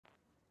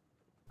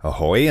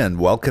Ahoy and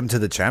welcome to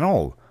the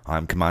channel.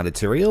 I'm Commander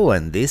Tyrael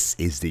and this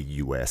is the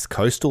US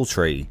Coastal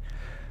Tree.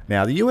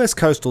 Now the US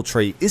Coastal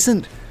Tree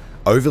isn't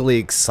overly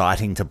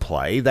exciting to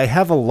play. They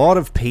have a lot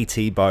of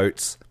PT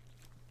boats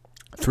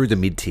through the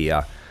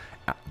mid-tier.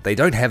 They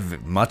don't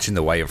have much in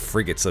the way of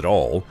frigates at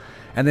all,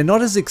 and they're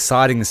not as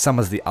exciting as some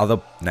of the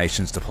other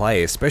nations to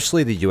play,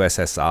 especially the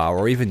USSR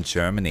or even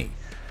Germany.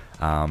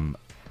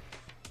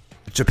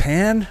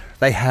 Japan,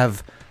 they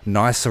have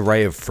nice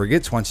array of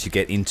frigates once you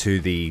get into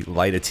the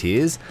later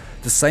tiers.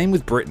 The same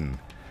with Britain.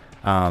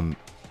 The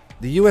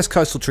US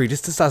Coastal Tree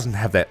just doesn't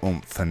have that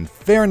oomph, and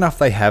fair enough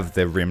they have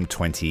their RIM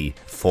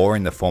 24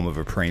 in the form of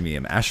a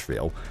premium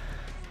Asheville,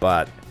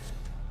 but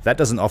that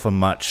doesn't offer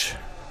much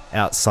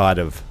outside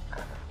of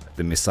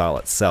the missile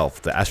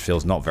itself. The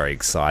Asheville's not very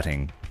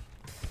exciting.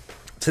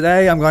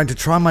 Today I'm going to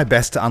try my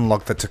best to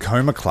unlock the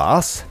Tacoma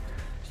class,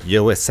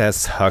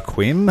 USS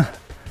Cyclone,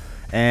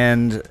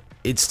 and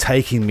it's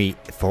taking me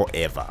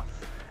forever.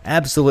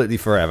 Absolutely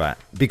forever.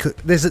 Because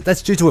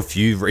that's due to a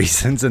few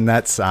reasons, and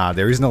that's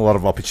there isn't a lot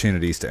of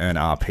opportunities to earn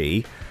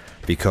RP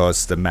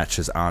because the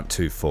matches aren't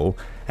too full,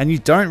 and you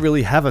don't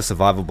really have a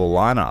survivable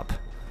lineup.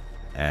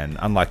 And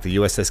unlike the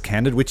USS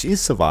Candid, which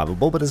is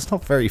survivable, but it's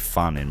not very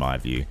fun in my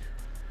view.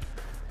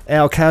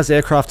 Our CAS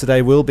aircraft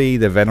today will be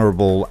the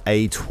venerable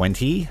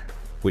A20,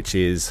 which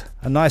is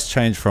a nice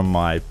change from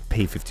my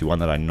P51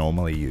 that I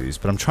normally use,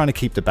 but I'm trying to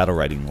keep the battle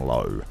rating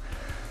low.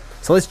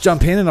 So let's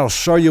jump in and I'll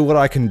show you what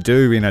I can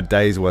do in a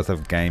day's worth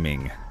of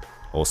gaming.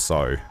 Or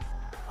so.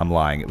 I'm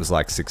lying, it was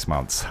like 6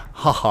 months.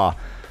 Haha.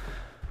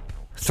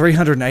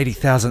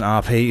 380,000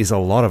 RP is a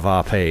lot of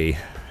RP,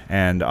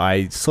 and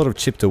I sort of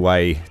chipped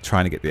away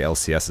trying to get the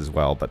LCS as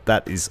well, but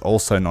that is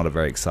also not a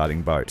very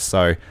exciting boat.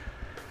 So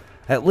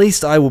at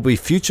least I will be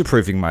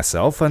future-proofing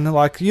myself, and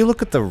like, you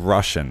look at the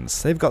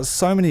Russians, they've got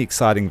so many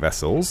exciting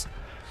vessels.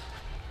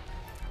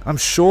 I'm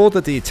sure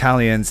that the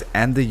Italians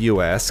and the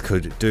US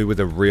could do with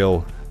a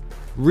real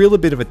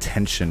bit of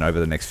attention over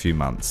the next few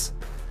months.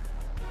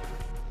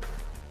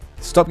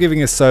 Stop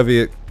giving us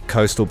Soviet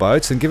coastal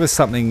boats and give us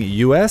something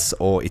US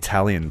or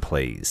Italian,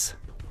 please.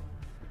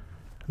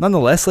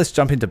 Nonetheless, let's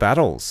jump into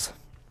battles.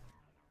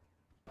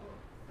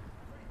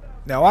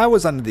 Now, I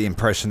was under the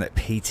impression that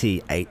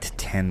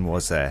PT-810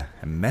 was a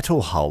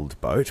metal-hulled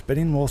boat, but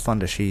in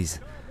Warthunder she's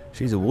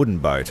a wooden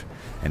boat,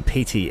 and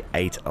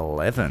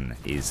PT-811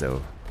 is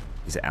an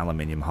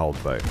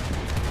aluminium-hulled boat.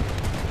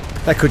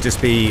 That could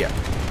just be a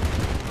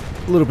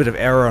little bit of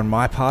error on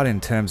my part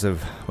in terms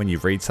of when you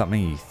read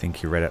something, you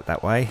think you read it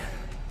that way.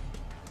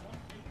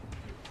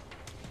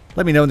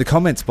 Let me know in the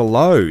comments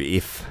below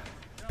if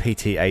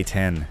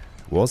PT-810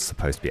 was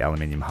supposed to be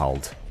aluminium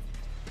hulled.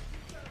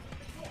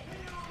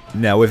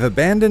 Now we've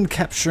abandoned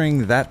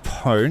capturing that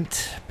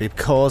point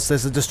because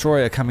there's a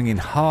destroyer coming in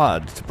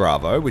hard to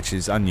Bravo, which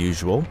is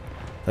unusual.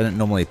 They don't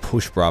normally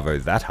push Bravo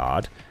that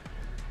hard.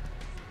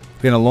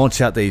 We're going to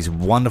launch out these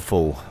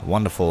wonderful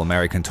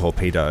American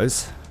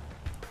torpedoes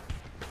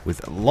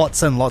with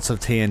lots and lots of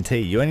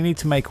TNT. You only need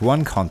to make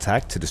one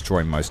contact to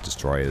destroy most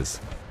destroyers.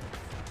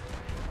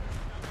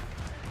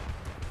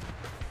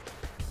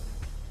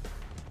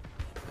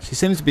 She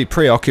seems to be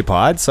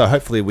preoccupied, so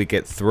hopefully we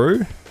get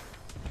through.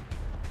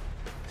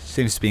 She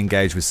seems to be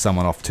engaged with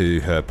someone off to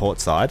her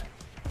port side.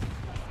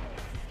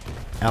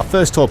 Our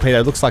first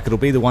torpedo looks like it'll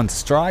be the one to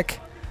strike.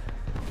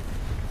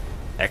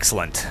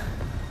 Excellent.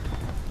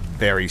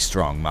 Very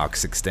strong Mark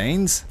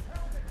 16s.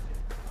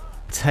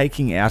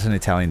 Taking out an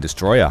Italian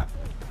destroyer.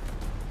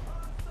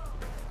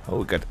 Oh,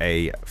 we've got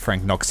a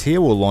Frank Knox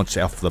here. We'll launch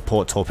off the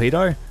port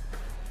torpedo.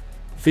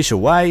 Fish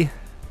away.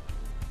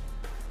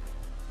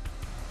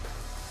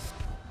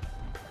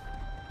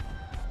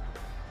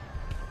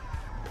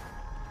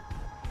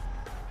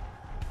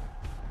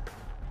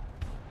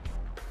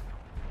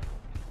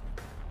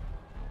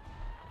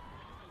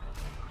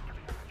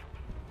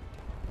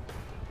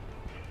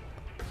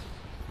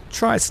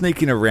 Try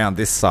sneaking around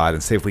this side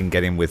and see if we can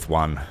get in with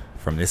one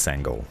from this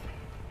angle.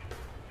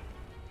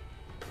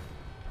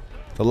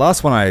 The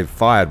last one I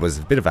fired was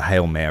a bit of a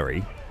Hail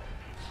Mary.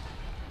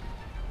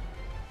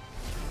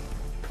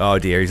 Oh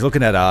dear, he's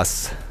looking at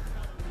us.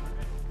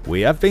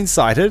 We have been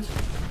sighted.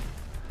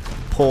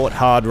 Port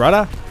hard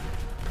rudder.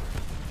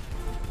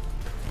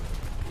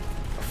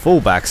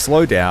 Full back,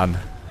 slow down.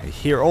 I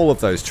hear all of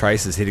those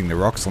traces hitting the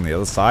rocks on the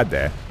other side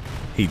there.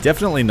 He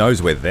definitely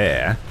knows we're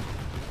there.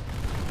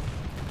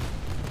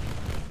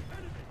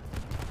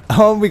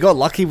 Oh, we got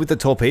lucky with the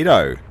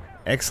torpedo.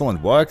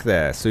 Excellent work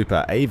there,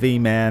 super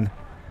AV man.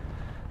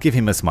 Give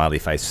him a smiley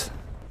face.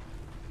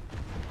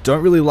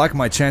 Don't really like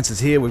my chances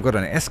here. We've got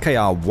an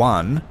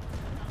SKR-1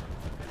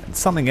 and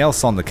something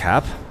else on the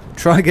cap.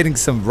 Try getting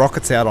some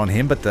rockets out on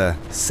him, but the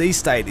sea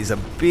state is a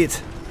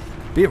bit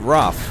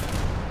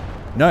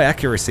rough. No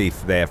accuracy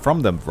there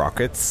from the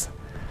rockets.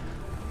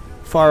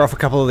 Fire off a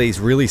couple of these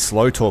really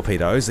slow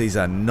torpedoes. These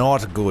are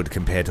not good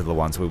compared to the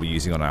ones we were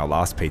using on our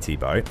last PT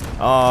boat.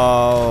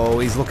 Oh,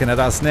 he's looking at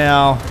us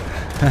now.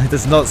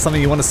 That's not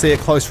something you want to see at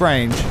close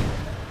range.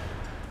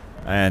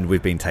 And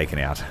we've been taken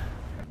out.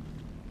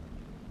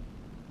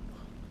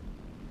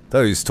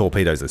 Those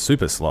torpedoes are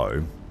super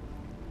slow.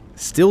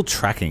 Still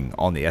tracking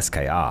on the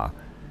SKR.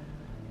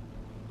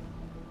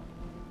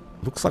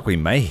 Looks like we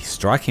may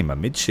strike him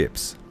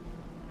amidships.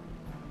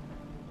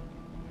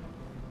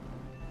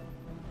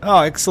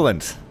 Oh,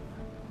 excellent.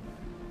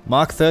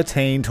 Mark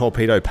 13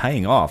 torpedo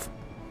paying off.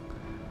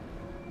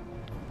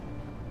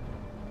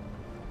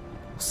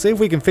 See if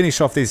we can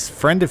finish off this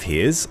friend of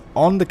his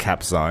on the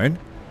cap zone.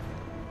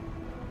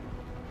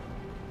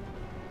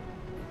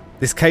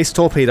 This case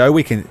torpedo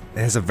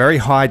has a very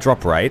high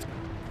drop rate,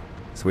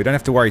 so we don't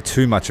have to worry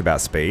too much about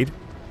speed.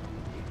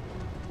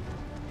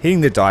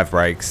 Hitting the dive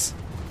brakes.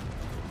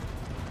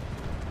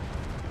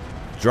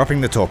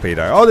 Dropping the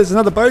torpedo. Oh, there's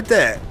another boat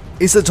there.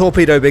 Is the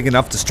torpedo big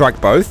enough to strike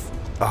both?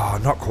 Oh,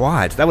 not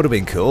quite. That would have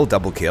been cool.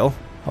 Double kill.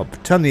 I'll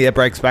turn the air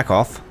brakes back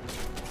off.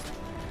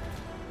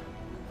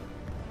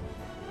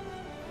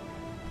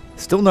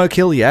 Still no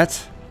kill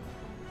yet.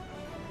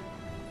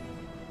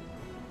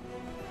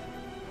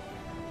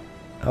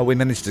 Oh, we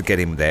managed to get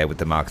him there with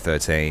the Mark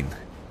 13.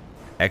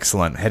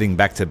 Excellent. Heading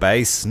back to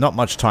base. Not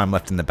much time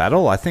left in the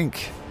battle. I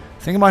think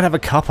I might have a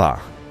cuppa.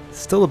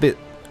 Still a bit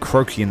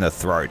croaky in the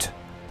throat.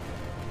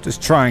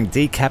 Just try and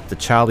decap the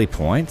Charlie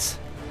point.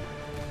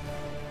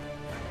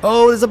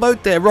 Oh, there's a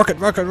boat there. Rocket,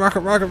 rocket, rocket,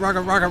 rocket,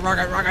 rocket, rocket, rocket,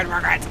 rocket, rocket,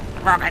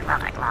 rocket,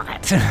 rocket,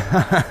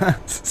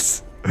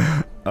 rocket.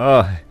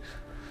 Oh.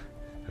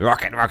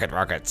 Rocket, rocket,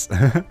 rockets.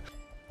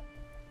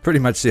 Pretty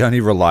much the only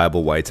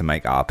reliable way to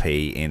make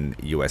RP in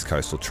US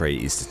Coastal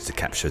Tree is to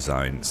capture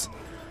zones.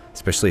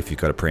 Especially if you've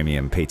got a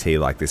premium PT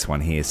like this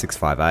one here,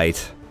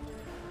 658.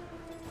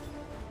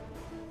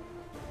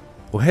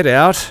 We'll head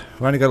out.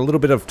 We've only got a little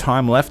bit of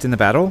time left in the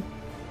battle.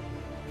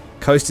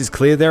 Coast is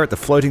clear there at the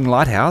floating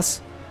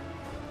lighthouse.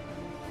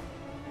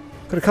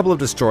 Got a couple of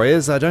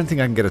destroyers. I don't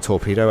think I can get a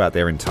torpedo out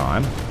there in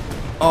time.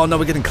 Oh no,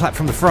 we're getting clapped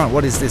from the front.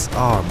 What is this?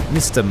 Oh,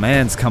 Mr.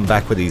 Man's come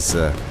back with his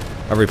a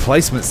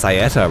replacement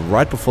Sayeta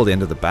right before the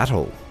end of the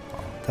battle.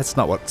 That's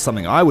not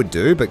something I would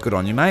do, but good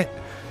on you, mate.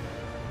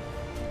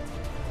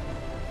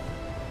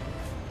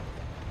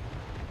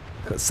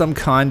 Got some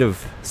kind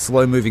of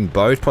slow-moving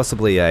boat,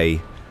 possibly a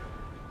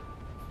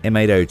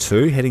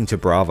M802 heading to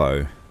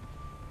Bravo.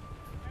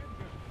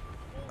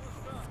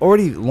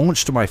 Already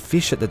launched my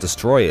fish at the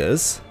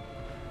destroyers.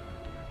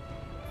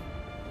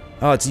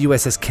 Oh, it's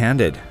USS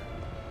Candid.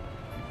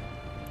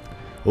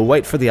 We'll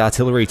wait for the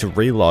artillery to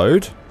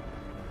reload.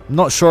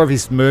 Not sure of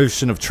his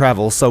motion of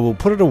travel, so we'll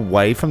put it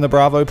away from the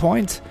Bravo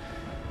point.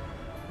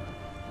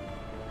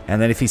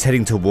 And then if he's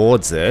heading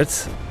towards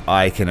it,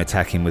 I can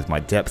attack him with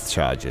my depth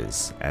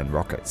charges and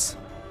rockets.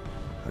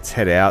 Let's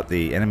head out.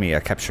 The enemy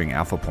are capturing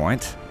Alpha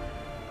Point.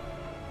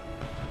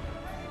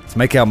 Let's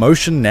make our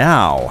motion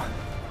now.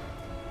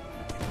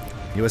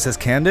 USS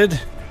Candid.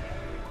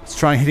 Let's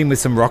try and hit him with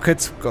some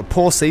rockets. Got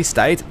poor sea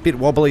state. Bit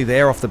wobbly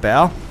there off the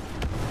bow.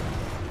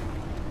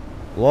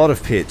 A lot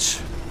of pitch.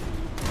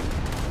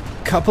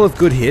 Couple of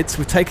good hits.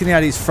 We've taken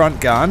out his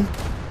front gun.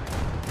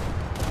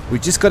 We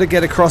just got to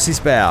get across his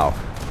bow.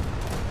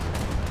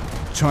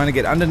 Trying to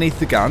get underneath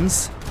the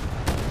guns.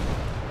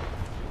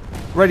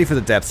 Ready for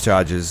the depth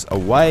charges.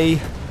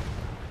 Away.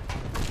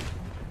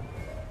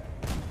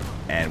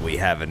 And we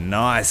have a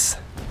nice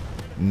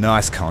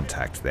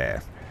contact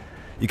there.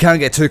 You can't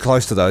get too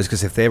close to those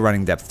because if they're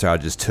running depth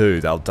charges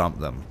too, they'll dump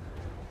them.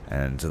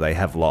 And they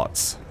have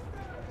lots.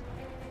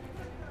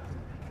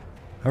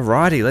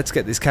 Alrighty, let's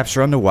get this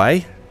capture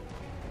underway.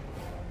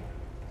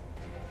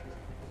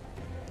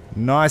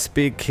 Nice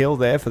big kill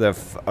there for the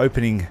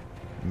opening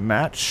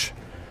match.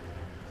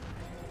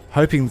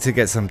 Hoping to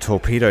get some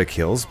torpedo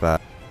kills,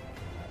 but...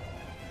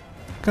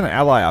 Got an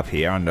ally up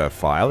here under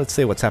fire. Let's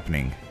see what's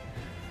happening.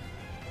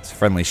 It's a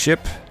friendly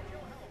ship.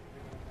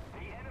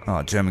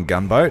 Oh, German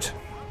gunboat.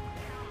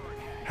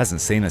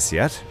 Hasn't seen us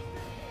yet.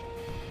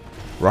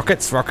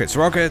 Rockets, rockets,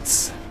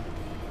 rockets.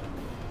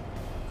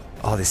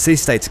 Oh, the sea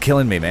states are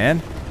killing me,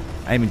 man.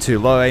 Aiming too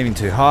low, aiming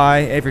too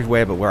high.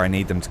 Everywhere but where I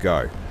need them to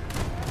go.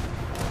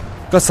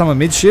 Got some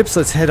amidships.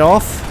 Let's head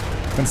off.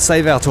 Gonna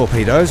save our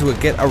torpedoes. We'll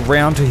get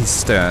around to his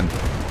stern.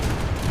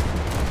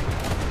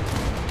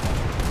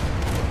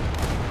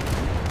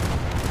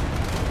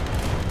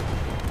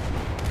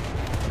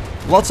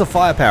 Lots of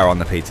firepower on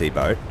the PT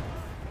boat.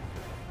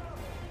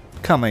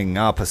 Coming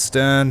up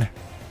astern.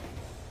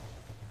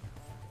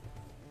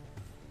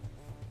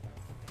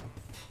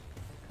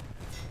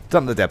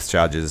 Dump the depth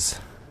charges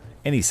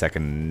any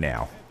second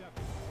now.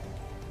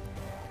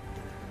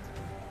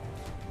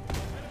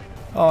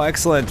 Oh,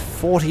 excellent.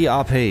 40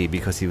 RP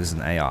because he was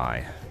an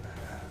AI.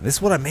 This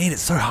is what I mean.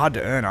 It's so hard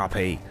to earn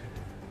RP.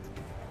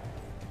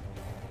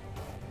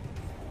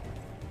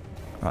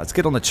 Alright, let's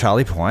get on the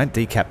Charlie point.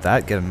 Decap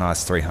that. Get a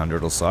nice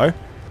 300 or so.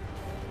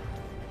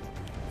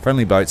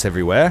 Friendly boats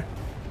everywhere.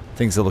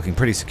 Things are looking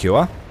pretty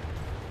secure.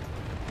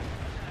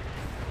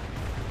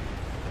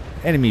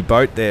 Enemy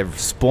boat there.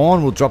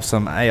 Spawn. We'll drop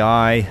some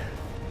AI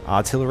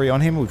artillery on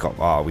him.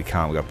 Oh, we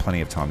can't. We've got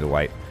plenty of time to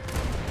wait.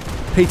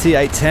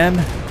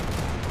 PT-810.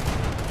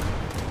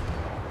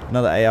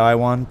 Another AI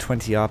one.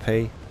 20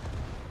 RP.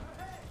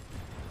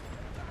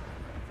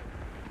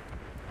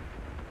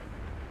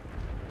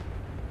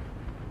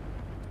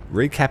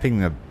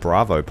 Recapping the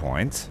Bravo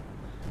point.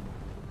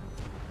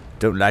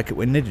 Don't like it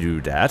when they do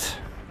that.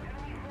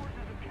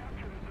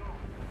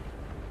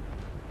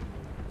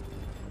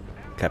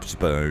 Capture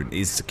point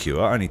is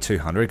secure. Only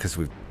 200 because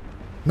we've...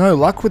 No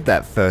luck with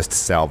that first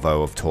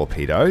salvo of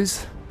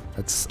torpedoes.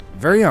 That's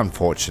very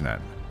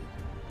unfortunate.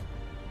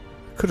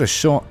 Could have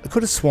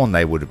sworn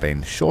they would have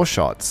been sure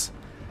shots.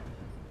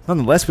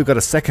 Nonetheless, we've got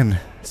a second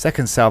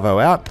salvo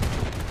out.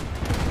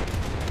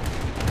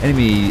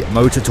 Enemy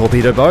motor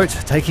torpedo boat.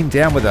 Take him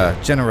down with a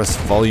generous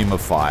volume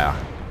of fire.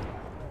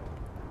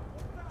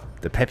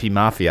 The Peppy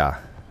Mafia.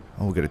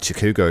 Oh, we've got a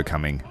Chikugo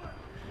coming.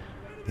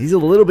 He's a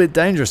little bit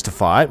dangerous to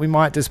fight. We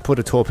might just put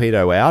a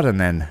torpedo out and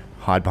then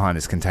hide behind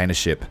his container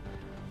ship.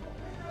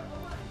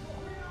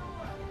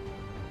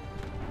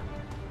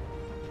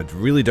 I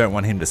really don't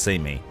want him to see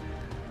me.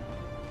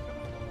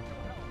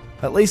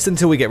 At least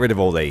until we get rid of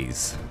all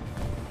these.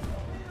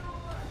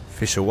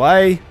 Fish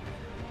away.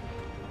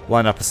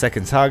 Line up a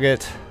second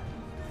target.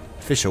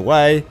 Fish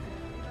away.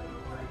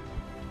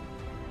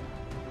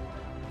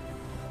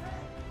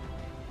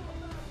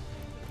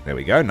 There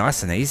we go,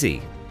 nice and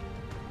easy.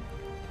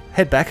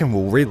 Head back and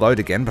we'll reload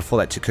again before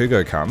that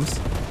Chikugo comes.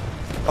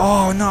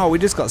 Oh no, we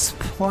just got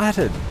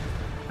splattered.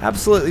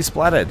 Absolutely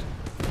splattered.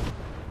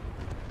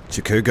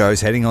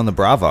 Chikugo's heading on the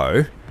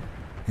Bravo.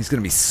 He's going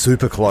to be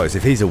super close.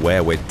 If he's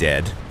aware, we're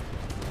dead.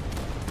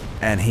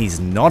 And he's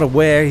not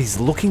aware, he's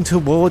looking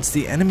towards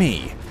the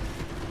enemy.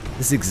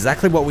 This is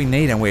exactly what we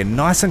need, and we're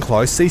nice and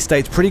close. Sea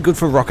state's pretty good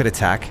for rocket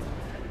attack.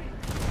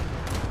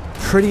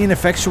 Pretty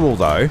ineffectual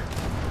though.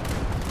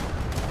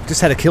 Just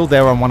had a kill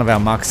there on one of our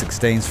Mark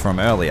 16s from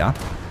earlier.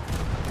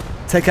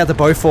 Take out the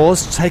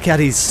Bofors, take out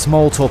his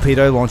small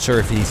torpedo launcher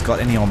if he's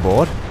got any on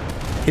board.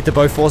 Hit the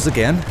Bofors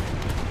again.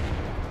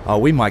 Oh,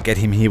 we might get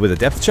him here with a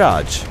depth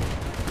charge.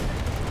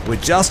 We're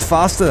just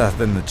faster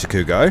than the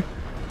Chikugo.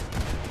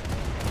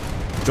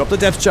 Drop the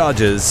depth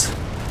charges.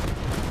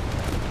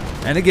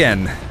 And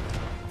again.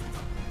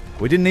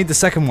 We didn't need the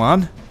second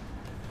one.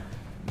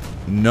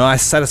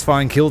 Nice,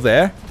 satisfying kill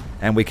there.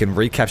 And we can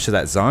recapture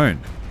that zone.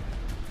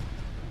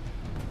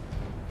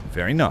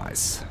 Very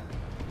nice.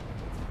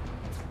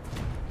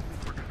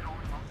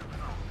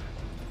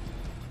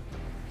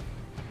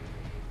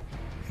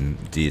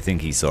 Do you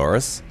think he saw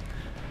us?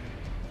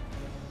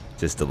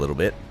 Just a little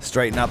bit.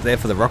 Straighten up there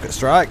for the rocket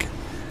strike.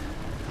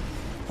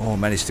 Oh,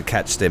 managed to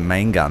catch their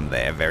main gun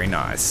there. Very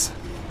nice.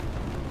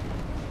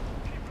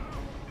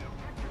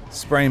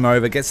 Spray him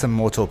over, get some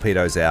more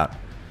torpedoes out.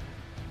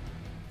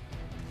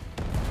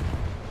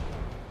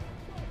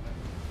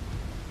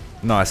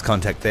 Nice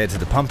contact there to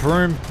the pump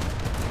room.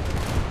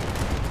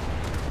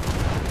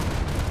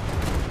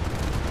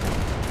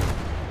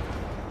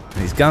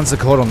 His guns are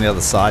caught on the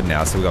other side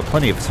now, so we've got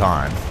plenty of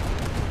time.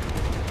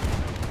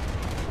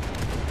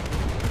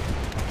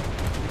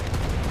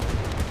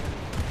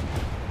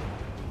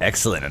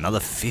 Excellent, another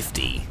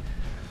 50.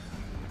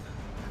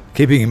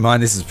 Keeping in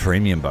mind this is a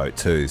premium boat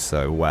too,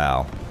 so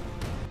wow.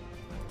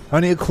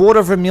 Only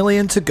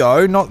 250,000 to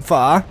go, not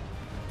far.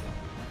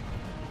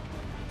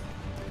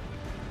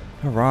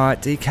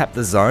 Alright, decap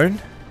the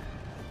zone.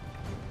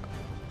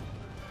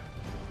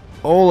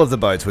 All of the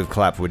boats we've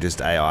clapped were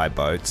just AI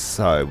boats,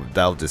 so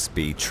they'll just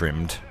be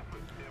trimmed.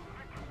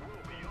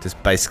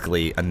 Just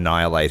basically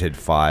annihilated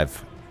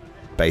 5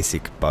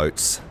 basic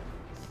boats.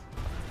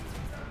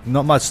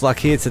 Not much luck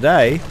here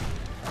today.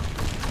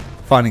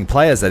 Finding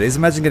players, that is.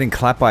 Imagine getting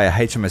clapped by a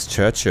HMS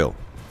Churchill.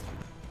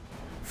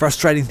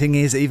 Frustrating thing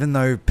is, even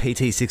though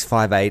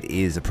PT-658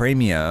 is a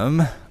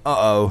premium...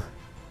 Uh-oh.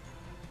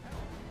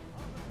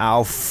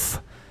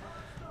 Alf.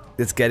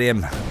 Let's get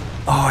him.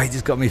 Oh, he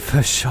just got me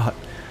first shot.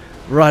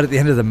 Right at the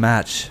end of the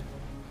match.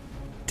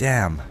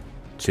 Damn.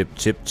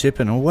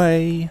 Chipping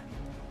away.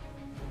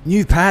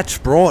 New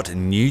patch brought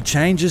new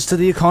changes to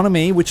the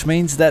economy, which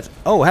means that...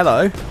 Oh,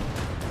 hello.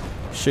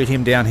 Shoot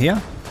him down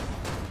here.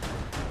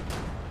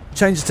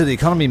 Changes to the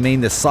economy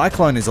mean the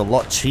Cyclone is a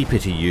lot cheaper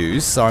to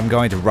use, so I'm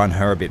going to run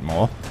her a bit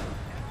more.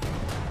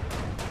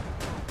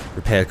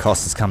 Repair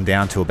cost has come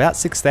down to about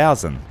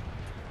 6,000.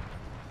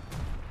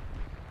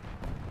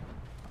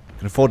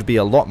 Can afford to be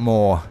a lot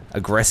more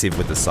aggressive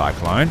with the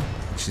Cyclone.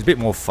 She's a bit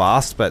more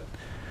fast, but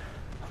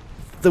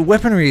the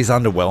weaponry is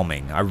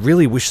underwhelming. I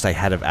really wish they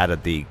had have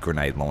added the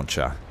grenade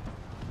launcher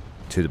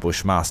to the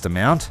Bushmaster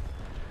mount.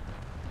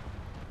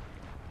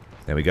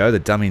 There we go, the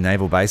dummy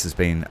naval base has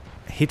been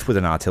hit with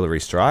an artillery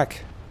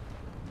strike.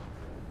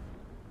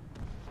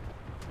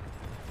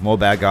 More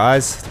bad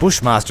guys.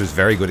 Bushmaster is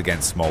very good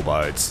against small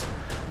boats,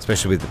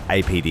 especially with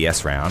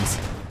APDS rounds.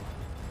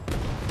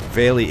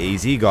 Fairly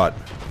easy, got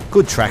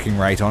good tracking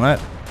rate on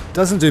it.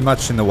 Doesn't do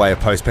much in the way of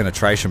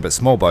post-penetration, but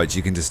small boats,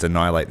 you can just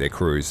annihilate their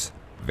crews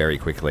very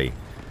quickly.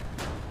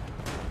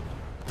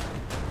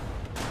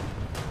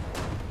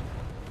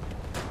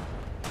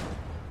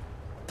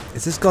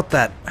 It's just got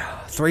that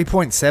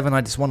 3.7,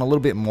 I just want a little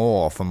bit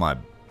more for my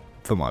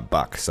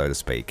buck, so to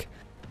speak.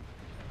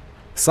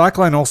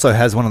 Cyclone also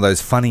has one of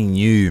those funny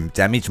new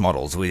damage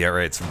models where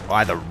it's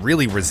either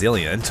really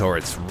resilient or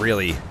it's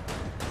really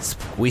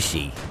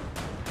squishy.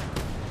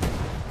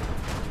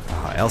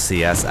 Oh,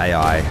 LCS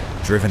AI,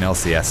 driven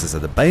LCSs are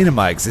the bane of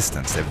my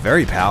existence. They're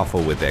very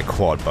powerful with their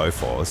quad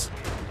Bofors.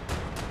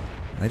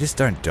 They just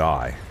don't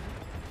die.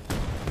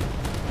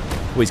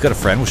 Oh, he's got a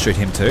friend, we'll shoot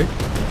him too.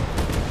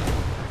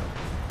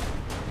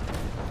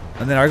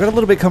 And then I got a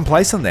little bit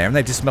complacent there and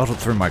they just melted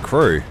through my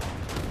crew.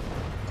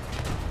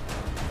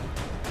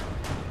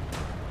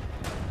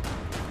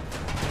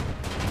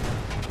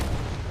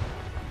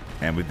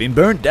 And we've been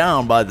burnt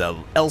down by the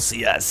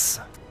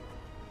LCS.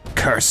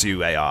 Curse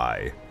you,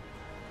 AI.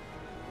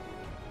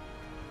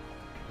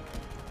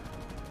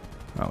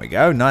 There we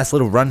go. Nice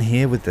little run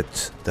here with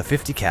the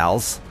 50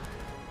 cals.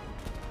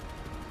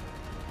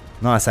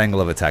 Nice angle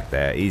of attack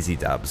there. Easy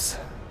dubs.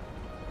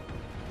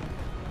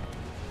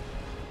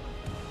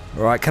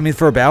 Alright, come in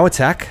for a bow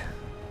attack.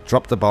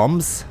 Drop the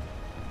bombs.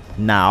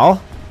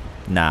 Now.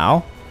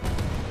 Now.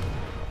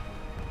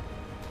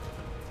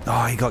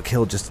 Oh, he got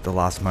killed just at the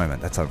last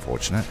moment. That's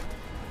unfortunate.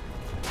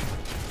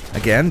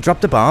 Again,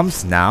 drop the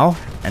bombs. Now.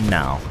 And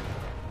now.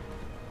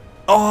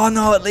 Oh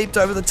no, it leaped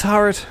over the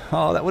turret.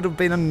 Oh, that would have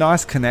been a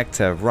nice connect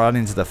to run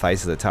into the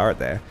face of the turret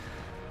there.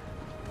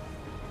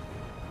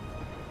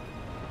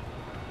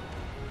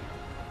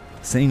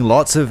 Seeing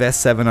lots of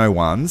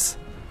S701s.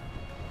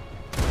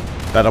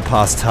 Battle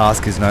Pass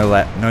task is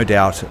no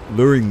doubt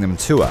luring them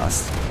to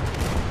us.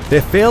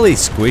 They're fairly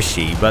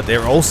squishy, but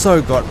they're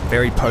also got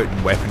very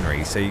potent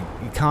weaponry, so you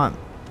can't...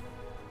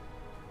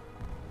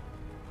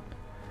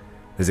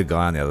 There's a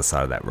guy on the other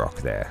side of that rock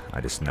there.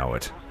 I just know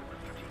it.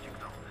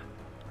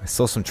 I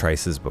saw some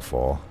traces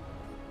before.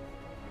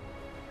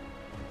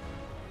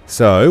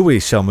 So we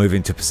shall move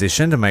into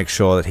position to make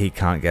sure that he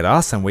can't get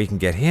us and we can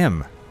get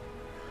him.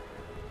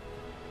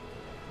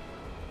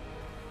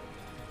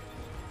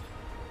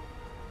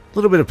 A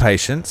little bit of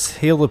patience.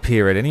 He'll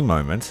appear at any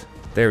moment.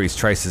 There his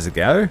traces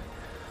go.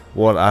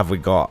 What have we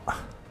got?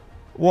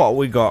 What have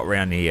we got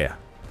around here?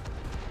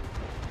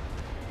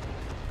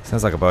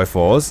 Sounds like a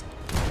Bofors.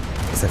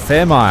 It's a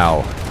fair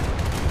mile.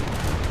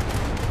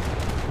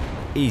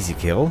 Easy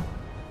kill.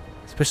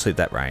 Especially at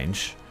that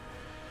range.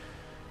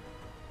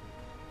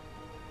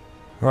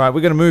 Alright,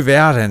 we're going to move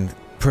out and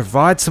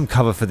provide some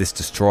cover for this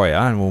destroyer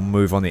and we'll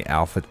move on the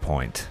Alpha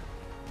point.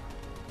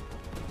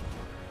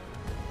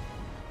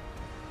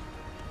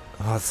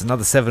 Oh, it's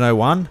another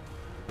 701.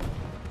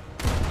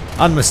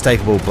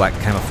 Unmistakable black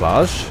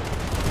camouflage.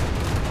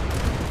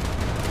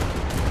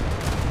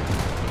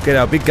 Get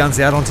our big guns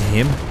out onto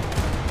him.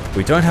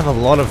 We don't have a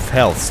lot of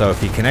health, so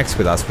if he connects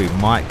with us, we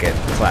might get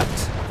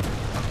clapped.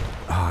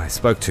 Oh, I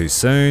spoke too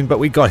soon, but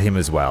we got him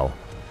as well.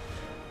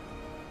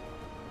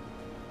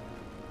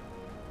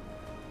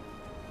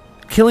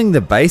 Killing the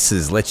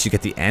bases lets you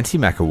get the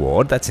anti-Mac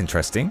award. That's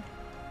interesting.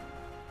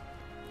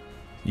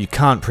 You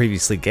can't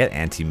previously get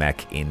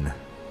anti-Mac in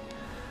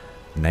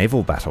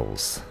naval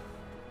battles.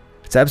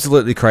 It's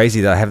absolutely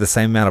crazy that I have the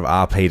same amount of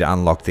RP to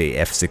unlock the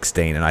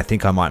F-16, and I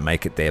think I might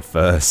make it there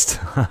first.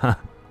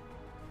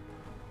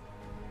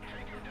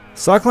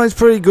 Cyclone's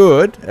pretty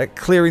good at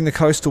clearing the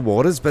coastal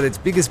waters, but its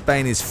biggest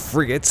bane is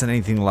frigates and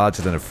anything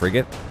larger than a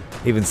frigate.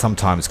 Even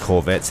sometimes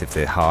corvettes if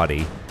they're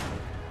hardy.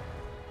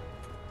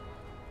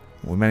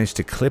 We managed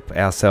to clip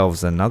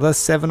ourselves another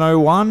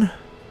 701.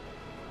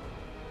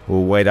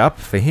 We'll wait up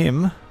for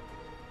him.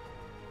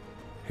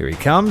 Here he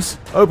comes.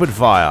 Open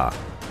fire.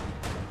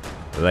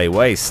 Lay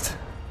waste.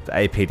 The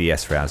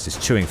APDS rounds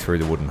just chewing through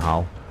the wooden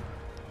hull.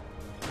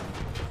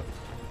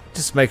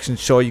 Just making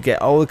sure you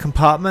get all the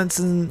compartments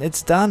and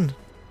it's done.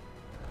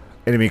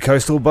 Enemy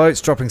coastal boats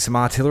dropping some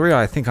artillery.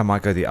 I think I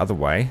might go the other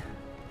way.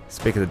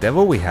 Speak of the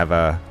devil, we have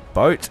a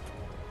boat.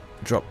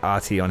 Drop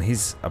RT on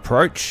his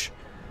approach.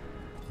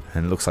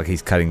 And it looks like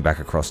he's cutting back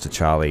across to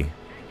Charlie.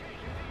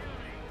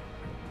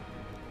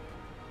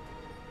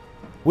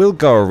 We'll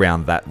go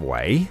around that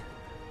way.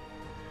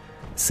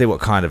 See what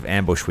kind of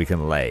ambush we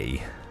can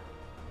lay.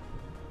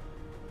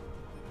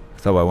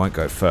 Though I won't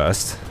go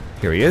first.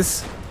 Here he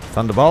is.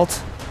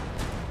 Thunderbolt.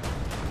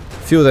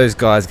 A few of those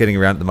guys getting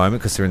around at the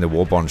moment because they're in the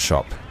war bond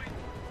shop.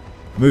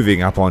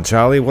 Moving up on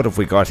Charlie. What have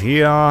we got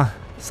here?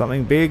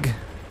 Something big.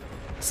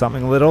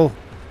 Something little.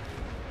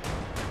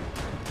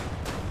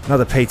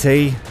 Another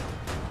PT.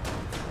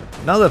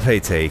 Another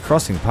PT.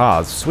 Crossing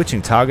paths.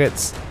 Switching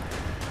targets.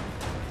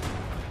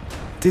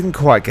 Didn't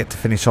quite get to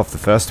finish off the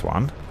first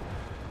one.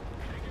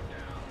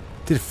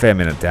 Did a fair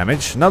bit of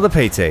damage. Another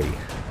PT.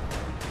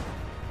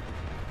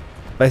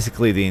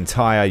 Basically the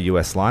entire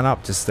US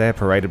lineup just there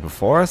paraded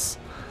before us.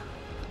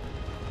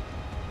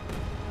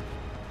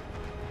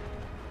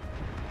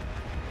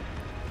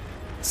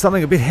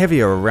 Something a bit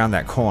heavier around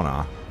that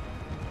corner.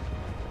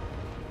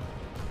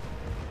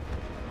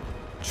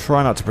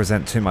 Try not to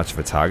present too much of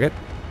a target.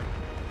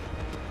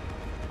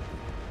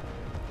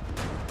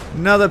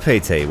 Another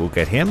PT. We'll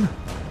get him.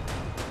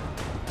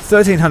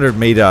 1300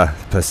 meter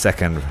per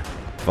second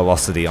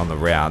velocity on the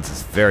rounds.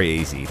 It's very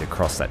easy to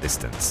cross that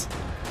distance.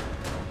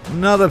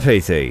 Another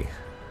PT.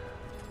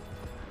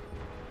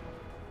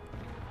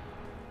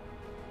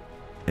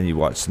 And you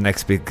watch, the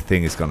next big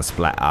thing is going to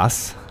splat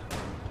us.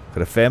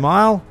 Got a fair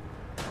mile.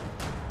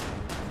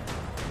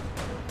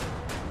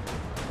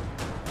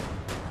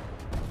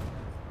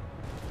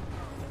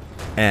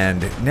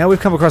 And now we've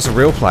come across a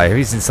real player.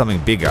 He's in something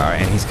bigger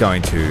and he's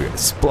going to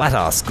splat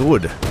us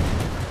good.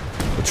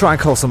 We'll try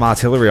and call some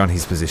artillery on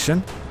his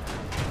position.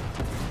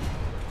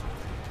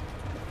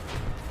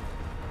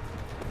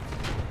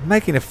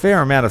 Making a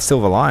fair amount of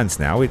silver lines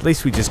now. At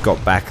least we just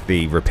got back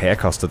the repair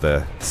cost of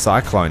the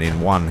Cyclone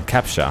in one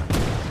capture.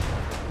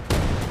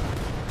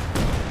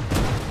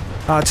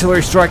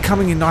 Artillery strike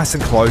coming in nice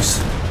and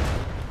close.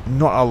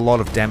 Not a lot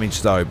of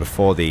damage though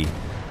before the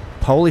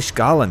Polish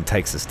Garland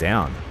takes us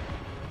down.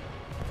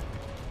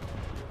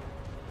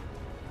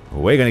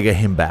 We're going to get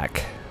him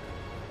back.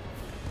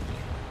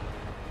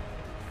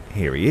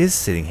 Here he is,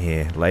 sitting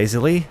here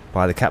lazily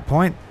by the cap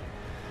point.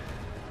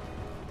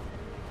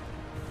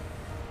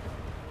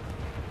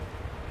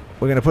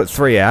 We're going to put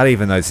 3 out,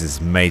 even though this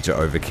is major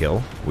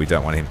overkill. We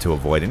don't want him to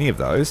avoid any of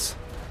those.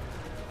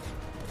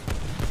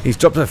 He's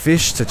dropped a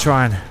fish to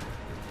try and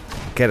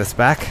get us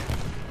back.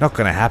 Not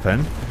going to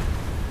happen.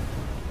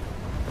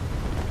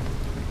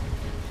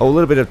 Oh, a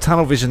little bit of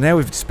tunnel vision there.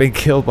 We've just been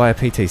killed by a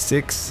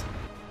PT-6.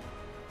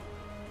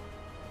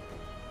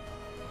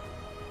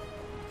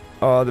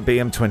 Oh, the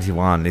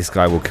BM-21. This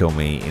guy will kill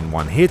me in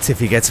 1 hit if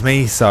he gets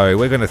me. So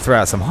we're going to throw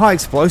out some high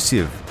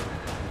explosive.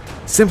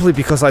 Simply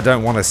because I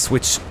don't want to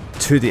switch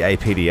to the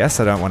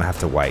APDS. I don't want to have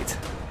to wait.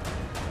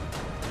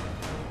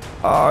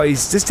 Oh,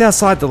 he's just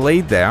outside the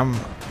lead there.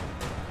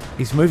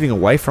 He's moving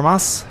away from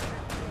us.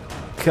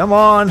 Come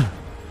on.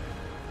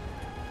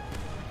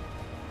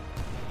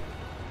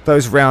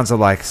 Those rounds are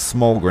like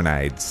small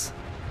grenades.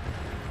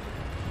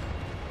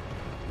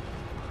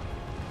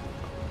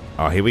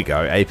 Oh, here we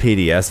go.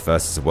 APDS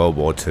versus World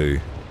War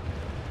II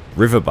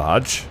river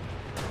barge.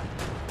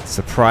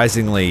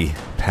 Surprisingly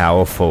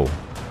powerful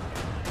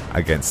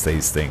against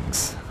these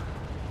things.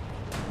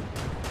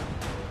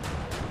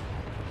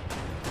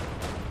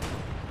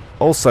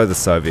 Also the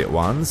Soviet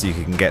ones, you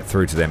can get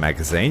through to their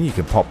magazine, you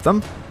can pop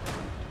them.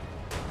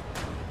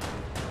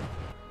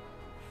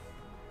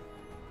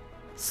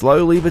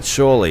 Slowly but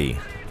surely.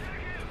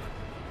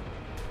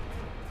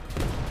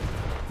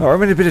 Oh,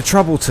 I'm in a bit of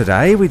trouble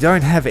today. We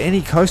don't have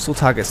any coastal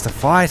targets to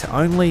fight,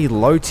 only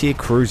low tier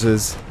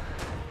cruisers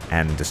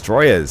and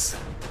destroyers.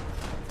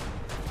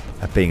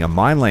 That being a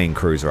mine laying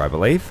cruiser, I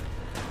believe.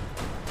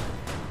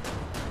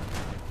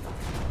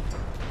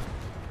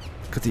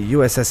 Got the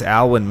USS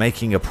Alwyn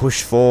making a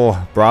push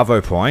for Bravo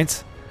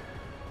Point.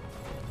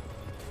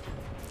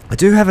 I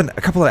do have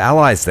a couple of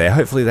allies there.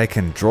 Hopefully they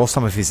can draw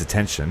some of his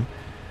attention.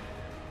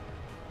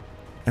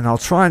 And I'll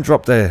try and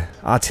drop the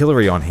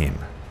artillery on him.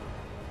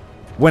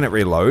 When it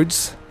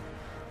reloads.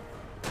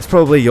 It's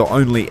probably your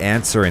only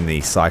answer in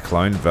the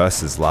Cyclone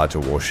versus larger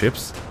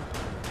warships.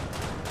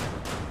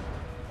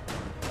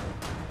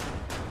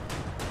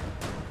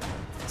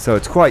 So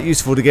it's quite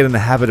useful to get in the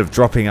habit of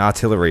dropping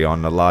artillery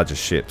on the larger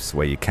ships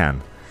where you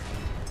can.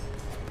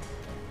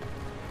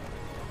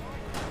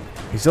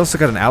 He's also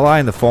got an ally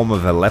in the form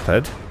of a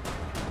Leopard.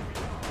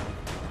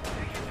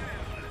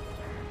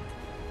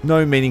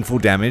 No meaningful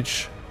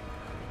damage.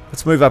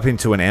 Let's move up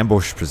into an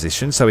ambush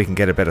position so we can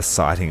get a better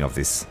sighting of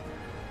this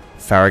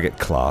Farragut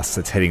class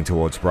that's heading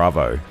towards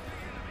Bravo.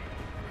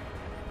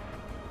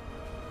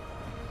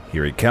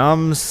 Here he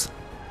comes.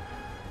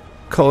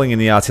 Calling in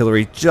the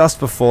artillery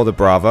just before the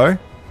Bravo.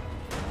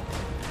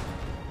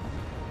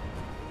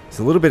 He's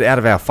a little bit out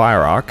of our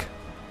fire arc.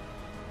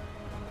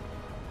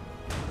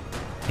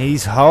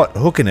 He's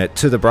hooking it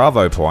to the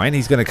Bravo point.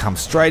 He's going to come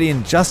straight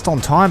in just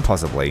on time,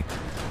 possibly.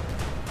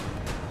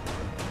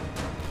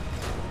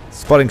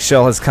 Spotting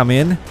shell has come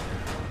in.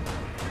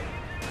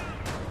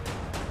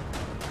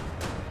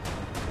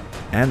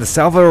 And the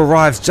salvo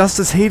arrives just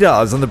as he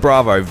does on the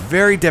Bravo.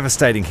 Very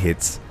devastating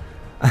hits.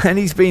 And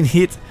he's been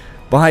hit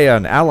by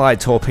an allied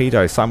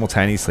torpedo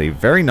simultaneously.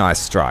 Very nice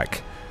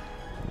strike.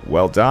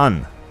 Well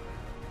done.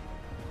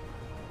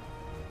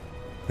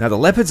 Now the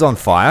Leopard's on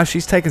fire.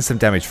 She's taken some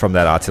damage from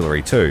that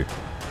artillery too.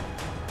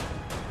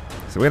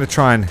 So we're going to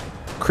try and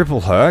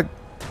cripple her.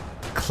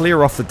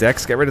 Clear off the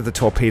decks. Get rid of the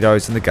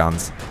torpedoes and the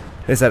guns.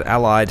 There's that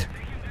allied,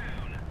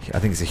 I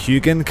think it's a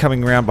Hugin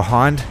coming around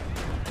behind.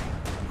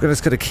 We're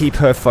just going to keep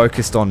her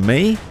focused on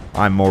me.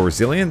 I'm more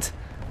resilient.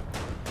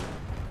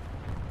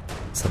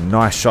 Some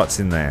nice shots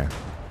in there.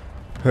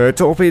 Her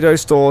torpedo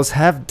stores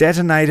have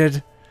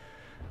detonated.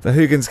 The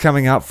Hugin's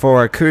coming up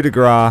for a coup de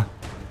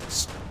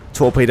grace.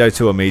 Torpedo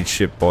to a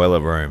midship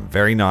boiler room.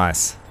 Very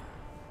nice.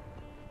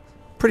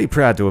 Pretty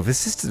proud to have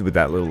assisted with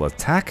that little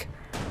attack.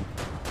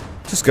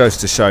 Just goes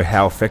to show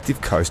how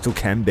effective coastal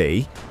can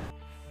be.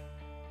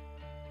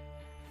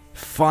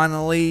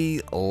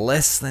 Finally,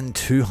 less than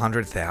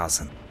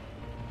 200,000.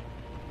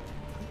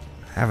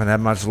 Haven't had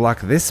much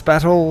luck this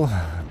battle,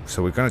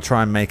 so we're going to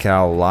try and make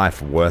our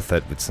life worth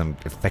it with some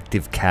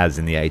effective CAS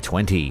in the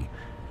A20.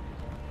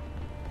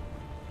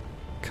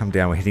 Come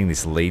down, we're hitting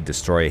this lead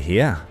destroyer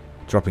here.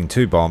 Dropping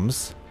 2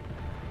 bombs.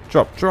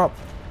 Drop, drop.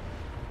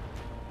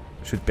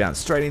 Should bounce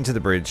straight into the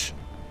bridge.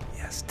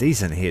 Yes,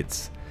 decent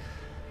hits.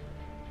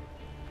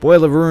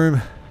 Boiler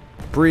room,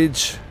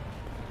 bridge,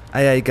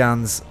 AA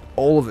guns,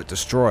 all of it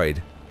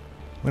destroyed.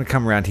 I'm going to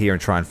come around here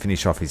and try and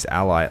finish off his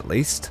ally at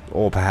least.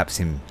 Or perhaps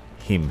him.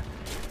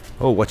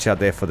 Oh, watch out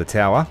there for the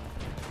tower.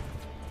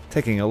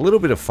 Taking a little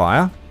bit of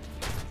fire.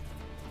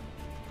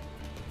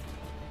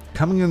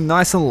 Coming in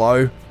nice and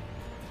low.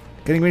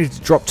 Getting ready to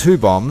drop 2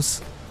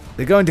 bombs.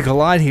 They're going to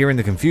collide here in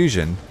the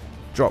confusion.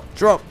 Drop,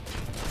 drop.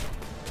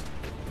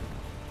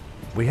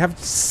 We have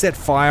set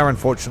fire,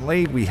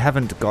 unfortunately. We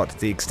haven't got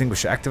the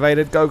extinguisher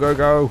activated. Go, go,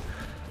 go.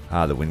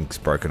 Ah, the wing's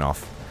broken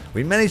off.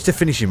 We managed to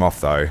finish him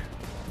off, though.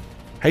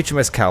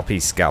 HMS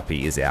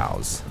Scalpy is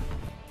ours.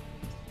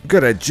 We've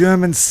got a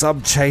German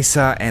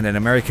sub-chaser and an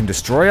American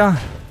destroyer.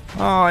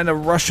 Oh, and a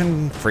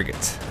Russian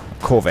frigate.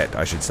 Corvette,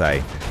 I should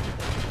say.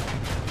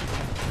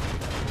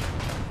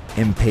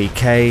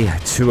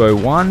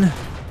 MPK-201.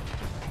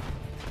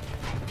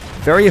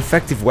 Very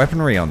effective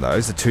weaponry on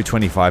those. The 2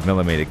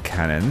 25mm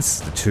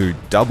cannons. The 2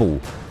 double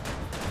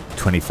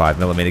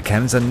 25mm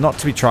cannons are not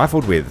to be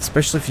trifled with.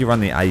 Especially if you run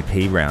the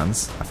AP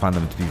rounds. I find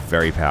them to be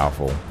very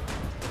powerful.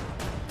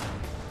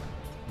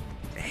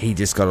 He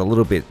just got a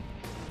little bit...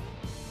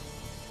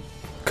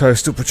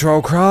 Coastal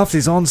Patrol Craft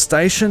is on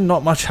station.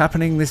 Not much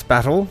happening this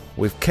battle.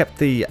 We've kept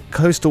the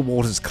coastal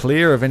waters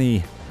clear of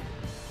any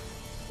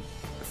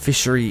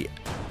fishery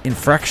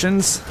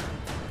infractions.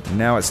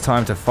 Now it's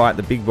time to fight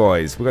the big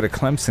boys. We've got a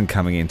Clemson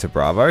coming into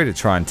Bravo to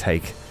try and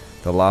take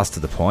the last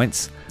of the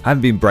points. I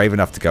haven't been brave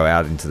enough to go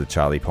out into the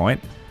Charlie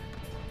Point.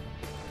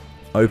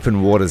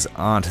 Open waters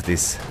aren't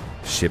this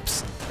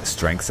ship's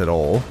strengths at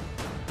all.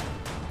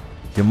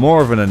 You're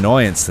more of an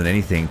annoyance than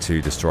anything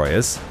to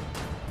destroyers.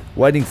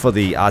 Waiting for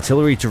the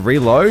artillery to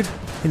reload.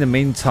 In the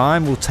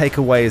meantime, we'll take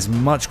away as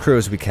much crew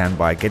as we can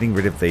by getting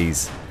rid of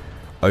these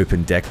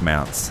open deck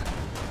mounts.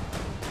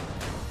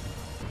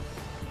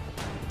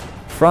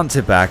 Front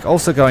to back,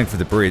 also going for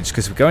the bridge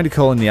because we're going to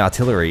call in the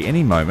artillery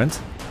any moment.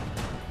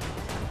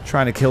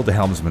 Trying to kill the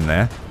helmsman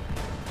there.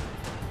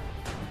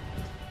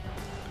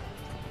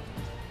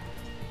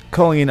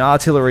 Calling in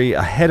artillery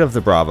ahead of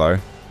the Bravo,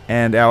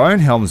 and our own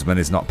helmsman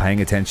is not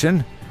paying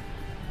attention.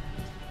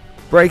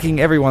 Breaking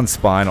everyone's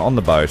spine on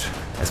the boat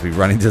as we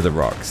run into the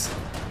rocks.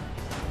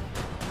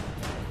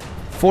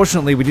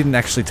 Fortunately, we didn't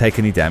actually take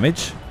any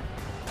damage.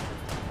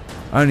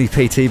 Only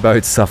PT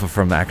boats suffer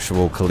from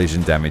actual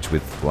collision damage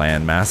with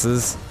land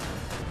masses.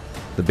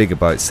 The bigger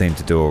boats seem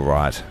to do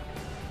alright.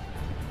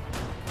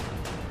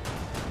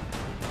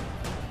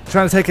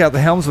 Trying to take out the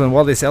helmsman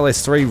while this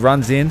LS3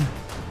 runs in.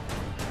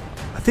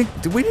 I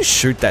think, did we just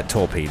shoot that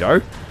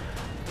torpedo?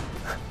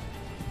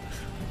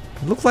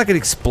 It looked like it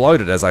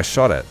exploded as I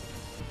shot it.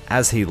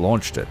 As he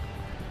launched it.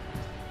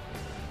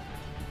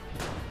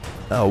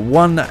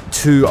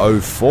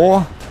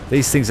 1204.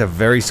 These things are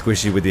very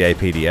squishy with the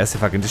APDS.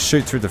 If I can just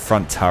shoot through the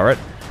front turret,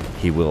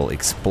 he will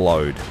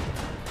explode.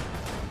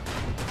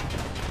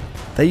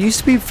 They used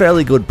to be a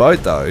fairly good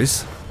boat,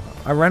 those.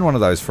 I ran one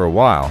of those for a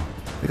while.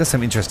 They got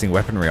some interesting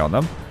weaponry on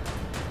them.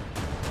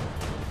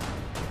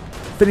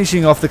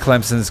 Finishing off the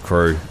Clemson's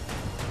crew.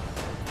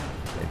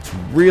 It's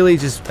really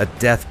just a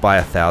death by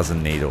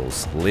 1,000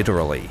 needles,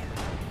 literally.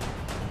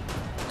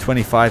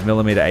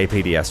 25mm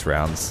APDS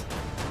rounds.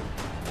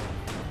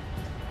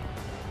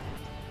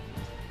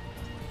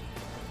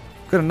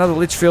 Got another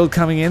Litchfield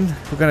coming in.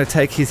 We're going to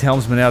take his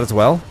helmsman out as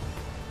well.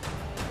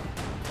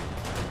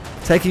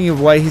 Taking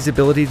away his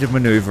ability to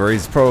maneuver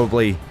is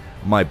probably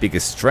my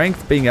biggest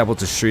strength, being able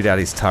to shoot out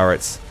his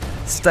turrets,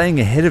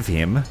 staying ahead of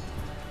him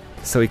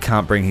so he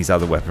can't bring his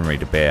other weaponry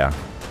to bear.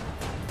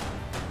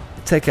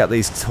 Take out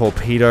these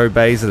torpedo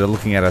bays that are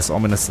looking at us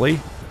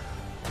ominously.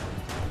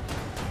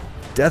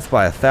 Death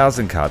by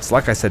 1,000 cuts,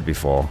 like I said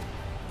before.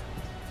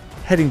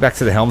 Heading back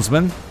to the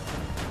helmsman.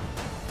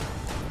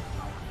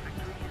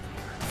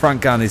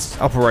 Front gun is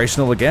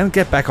operational again.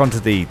 Get back onto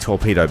the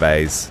torpedo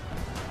bays.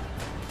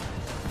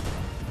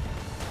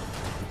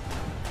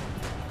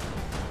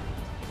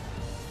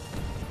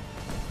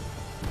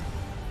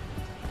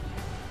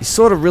 You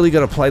sort of really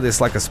got to play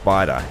this like a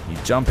spider. You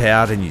jump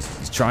out and you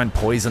try and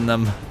poison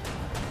them.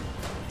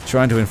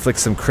 Trying to inflict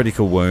some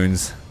critical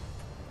wounds.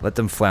 Let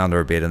them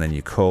flounder a bit and then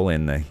you call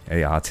in the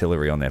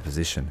artillery on their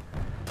position.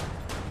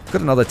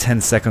 Got another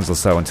 10 seconds or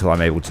so until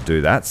I'm able to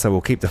do that, so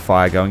we'll keep the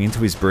fire going into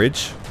his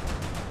bridge.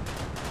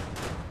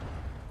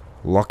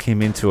 Lock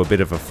him into a bit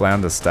of a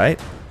flounder state.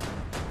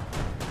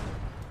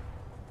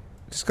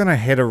 Just going to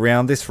head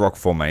around this rock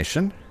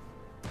formation.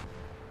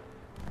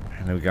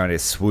 And then we're going to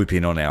swoop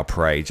in on our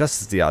prey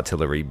just as the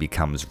artillery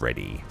becomes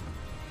ready.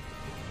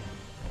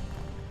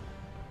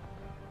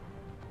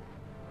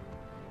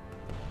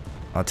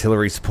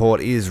 Artillery support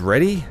is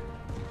ready.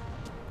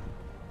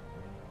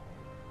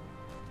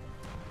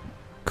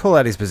 Call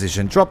out his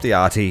position, drop the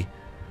arty.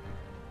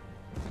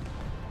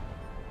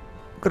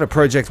 Got a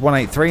Project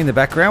 183 in the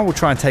background. We'll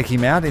try and take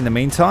him out in the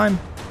meantime.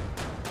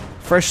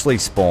 Freshly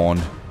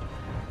spawned.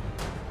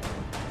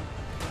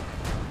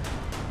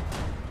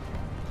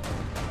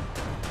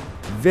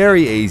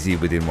 Very easy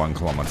within 1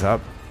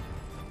 kilometer.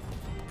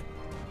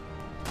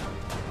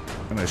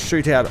 I'm going to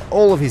shoot out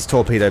all of his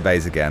torpedo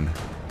bays again.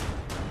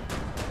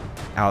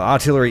 Our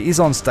artillery is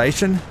on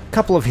station.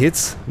 Couple of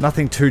hits,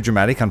 nothing too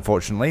dramatic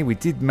unfortunately. We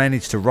did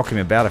manage to rock him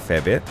about a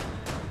fair bit.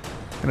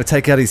 Gonna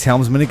take out his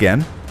helmsman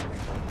again.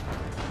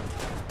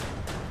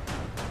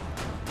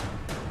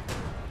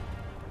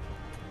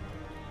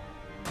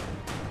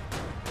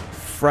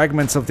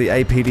 Fragments of the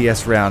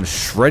APDS round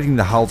shredding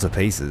the hull to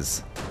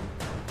pieces.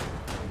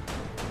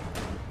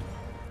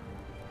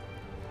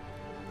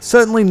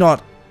 Certainly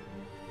not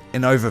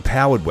an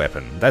overpowered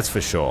weapon, that's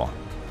for sure.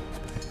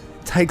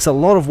 Takes a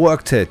lot of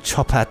work to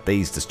chop at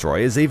these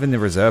destroyers, even the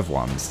reserve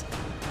ones.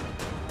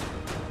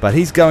 But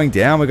he's going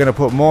down. We're going to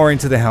put more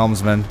into the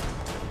helmsman.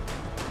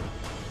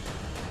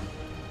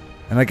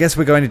 And I guess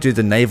we're going to do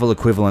the naval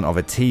equivalent of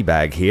a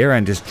teabag here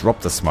and just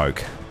drop the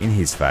smoke in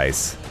his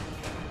face.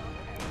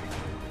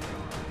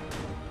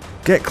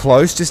 Get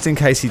close just in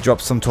case he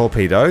drops some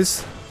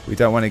torpedoes. We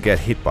don't want to get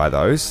hit by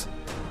those.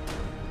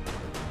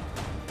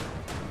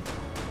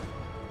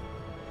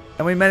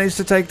 And we managed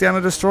to take down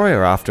a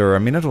destroyer after a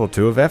minute or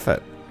two of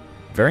effort.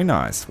 Very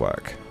nice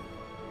work.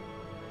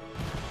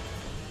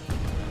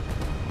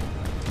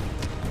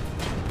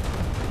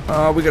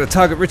 We got a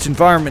target-rich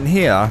environment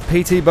here.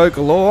 PT boat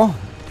galore.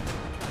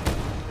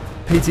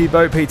 PT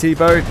boat,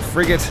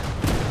 frigate.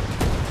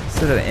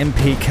 Is it an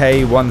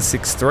MPK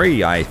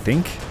 163, I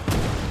think?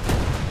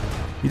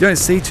 You don't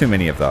see too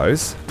many of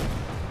those.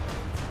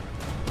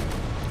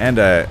 And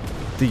the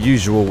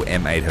usual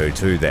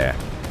M802 there,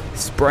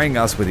 spraying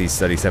us with his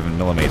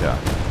 37mm.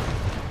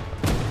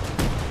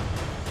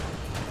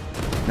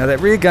 Now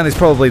that rear gun is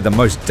probably the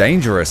most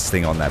dangerous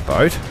thing on that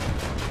boat.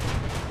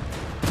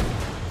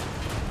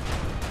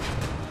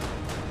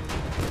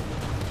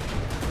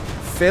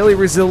 Fairly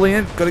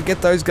resilient, got to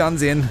get those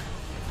guns in.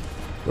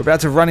 We're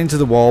about to run into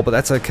the wall, but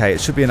that's okay.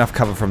 It should be enough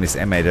cover from this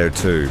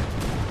M802.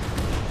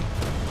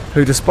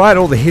 Who, despite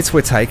all the hits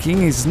we're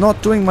taking, is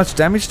not doing much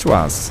damage to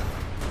us.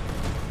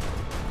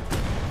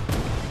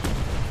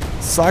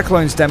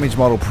 Cyclone's damage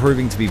model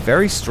proving to be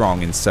very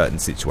strong in certain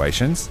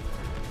situations.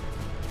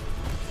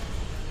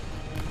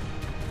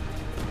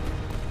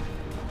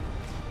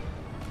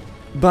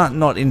 But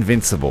not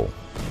invincible.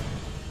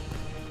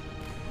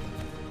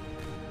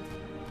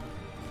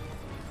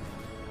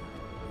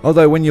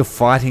 Although when you're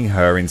fighting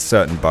her in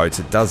certain boats,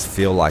 it does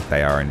feel like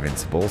they are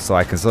invincible, so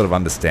I can sort of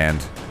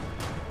understand.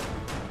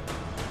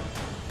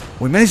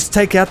 We managed to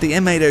take out the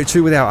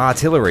M802 with our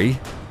artillery.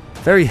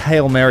 Very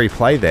Hail Mary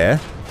play there.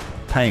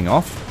 Paying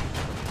off.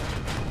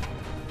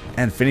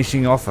 And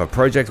finishing off a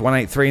Project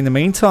 183 in the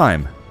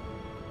meantime.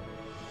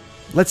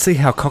 Let's see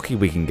how cocky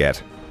we can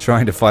get.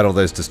 Trying to fight all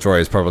those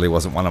destroyers probably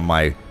wasn't one of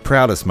my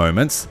proudest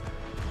moments.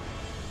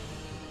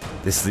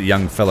 This is the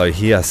young fellow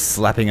here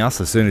slapping us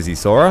as soon as he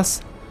saw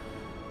us.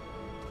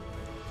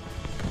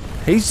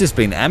 He's just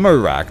been ammo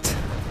racked.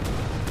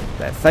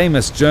 That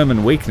famous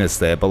German weakness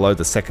there below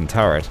the second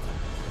turret.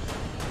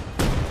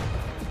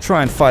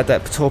 Try and fight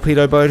that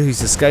torpedo boat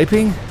who's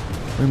escaping.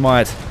 We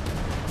might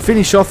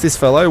finish off this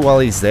fellow while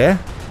he's there.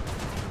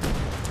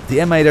 The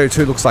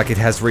M802 looks like it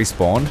has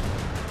respawned.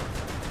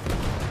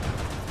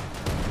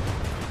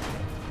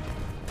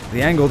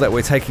 The angle that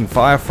we're taking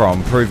fire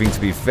from proving to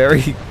be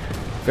very,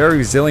 very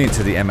resilient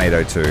to the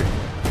M802.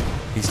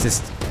 He's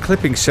just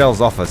clipping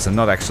shells off us and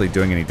not actually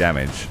doing any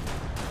damage.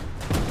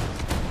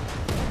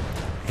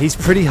 He's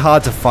pretty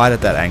hard to fight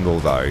at that angle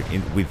though,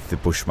 with the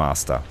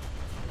Bushmaster.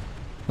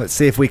 Let's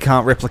see if we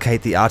can't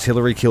replicate the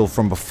artillery kill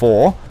from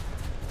before.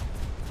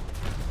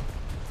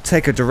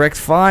 Take a direct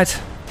fight.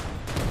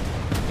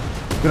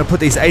 I'm going to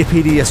put these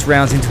APDS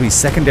rounds into his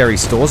secondary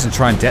stores and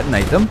try and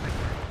detonate them.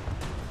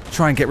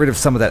 Try and get rid of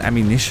some of that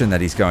ammunition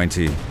that he's going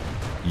to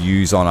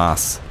use on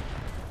us.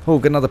 Oh,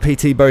 got another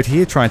PT boat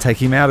here. Try and take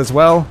him out as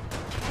well.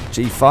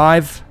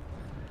 G5.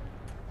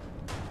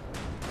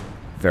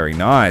 Very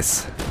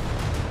nice.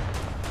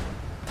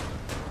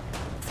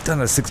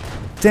 Done a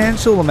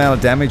substantial amount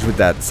of damage with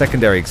that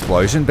secondary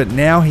explosion, but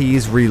now he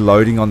is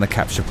reloading on the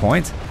capture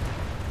point.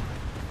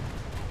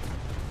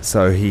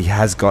 So he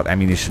has got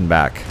ammunition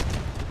back.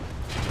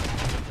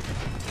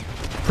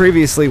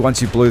 Previously,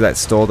 once you blew that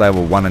store, they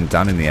were one and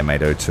done in the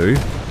M802.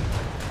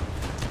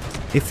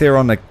 If they're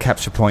on the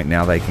capture point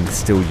now, they can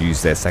still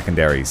use their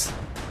secondaries.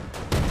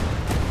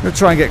 I'm going to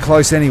try and get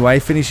close anyway,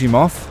 finish him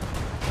off.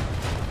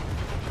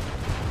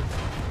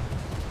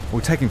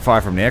 We're taking fire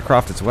from the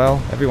aircraft as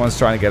well. Everyone's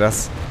trying to get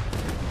us.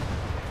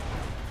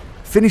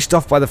 Finished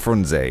off by the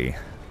Frunze.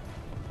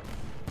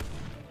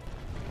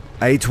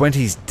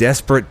 A-20's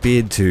desperate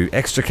bid to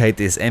extricate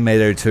this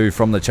M802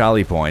 from the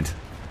Charlie Point.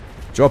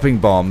 Dropping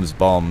bombs,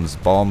 bombs,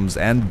 bombs,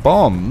 and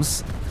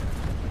bombs.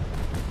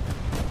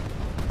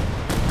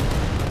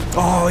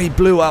 Oh, he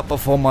blew up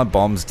before my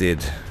bombs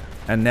did.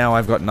 And now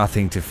I've got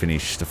nothing to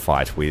finish the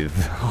fight with.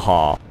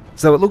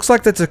 So it looks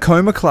like the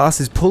Tacoma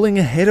class is pulling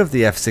ahead of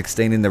the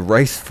F-16 in the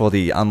race for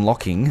the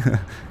unlocking.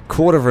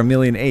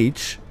 $250,000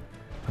 each.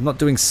 I'm not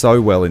doing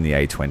so well in the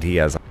A-20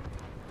 as...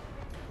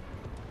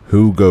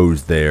 Who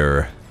goes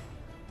there?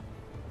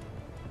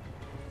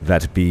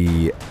 That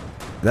be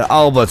the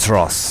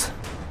Albatross.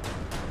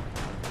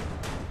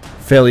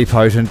 Fairly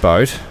potent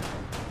boat.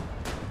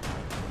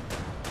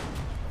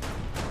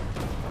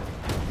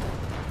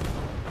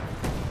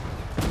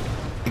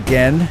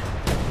 again.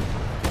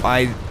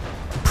 I'm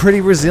pretty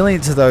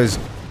resilient to those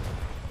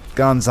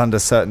guns under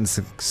certain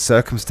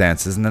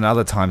circumstances, and then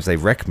other times they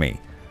wreck me.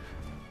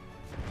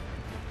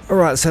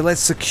 Alright, so let's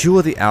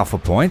secure the alpha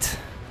point.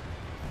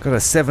 Got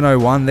a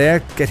 701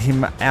 there, get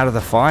him out of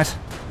the fight.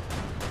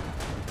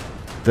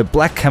 The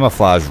black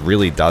camouflage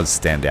really does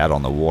stand out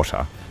on the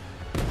water.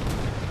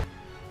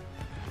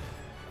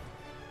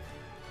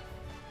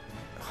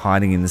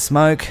 Hiding in the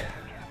smoke.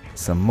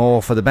 Some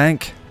more for the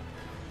bank.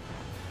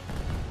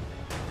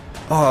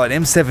 Oh, an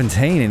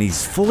M17, and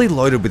he's fully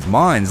loaded with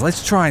mines.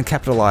 Let's try and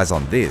capitalize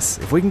on this.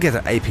 If we can get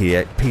an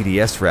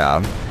PDS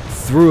round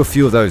through a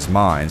few of those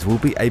mines, we'll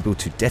be able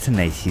to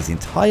detonate his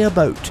entire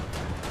boat.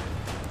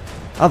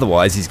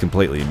 Otherwise, he's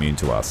completely immune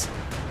to us.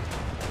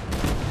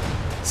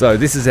 So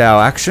this is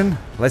our action.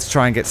 Let's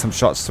try and get some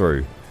shots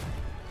through.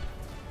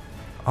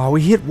 Oh,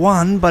 we hit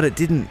one, but it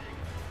didn't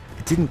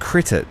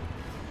crit it.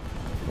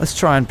 Let's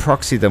try and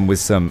proxy them with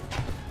some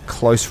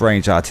close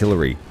range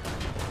artillery.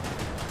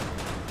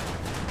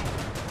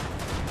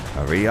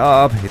 Hurry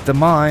up, hit the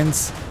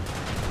mines.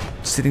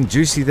 Sitting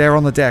juicy there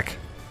on the deck.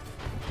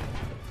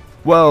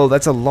 Whoa,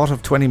 that's a lot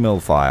of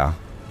 20mm fire.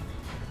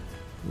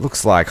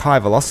 Looks like high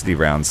velocity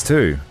rounds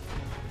too.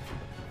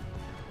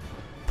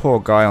 Poor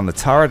guy on the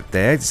turret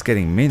there, just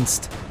getting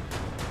minced.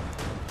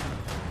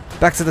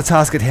 Back to the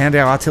task at hand,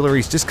 our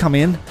artillery's just come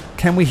in.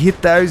 Can we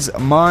hit those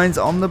mines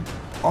on the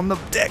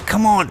deck?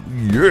 Come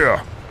on!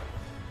 Yeah!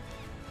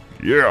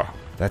 Yeah!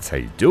 That's how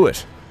you do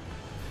it.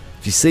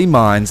 If you see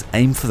mines,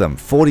 aim for them.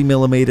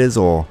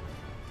 40mm or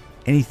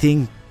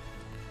anything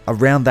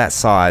around that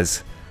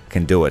size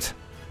can do it.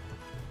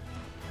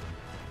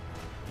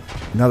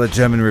 Another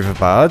German river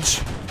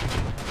barge.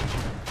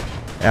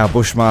 Our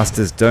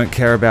Bushmasters don't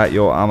care about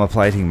your armor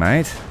plating,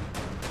 mate.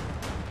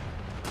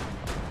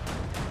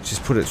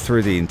 Just put it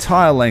through the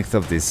entire length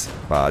of this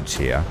barge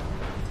here.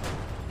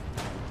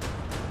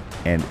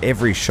 And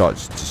every shot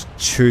just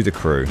chew the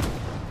crew.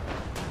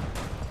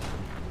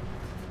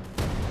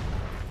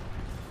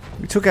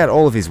 We took out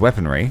all of his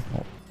weaponry.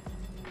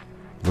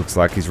 Looks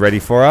like he's ready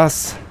for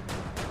us.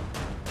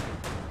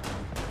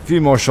 A few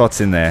more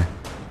shots in there.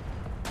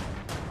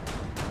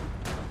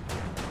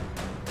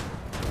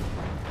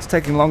 It's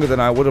taking longer than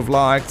I would have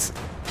liked.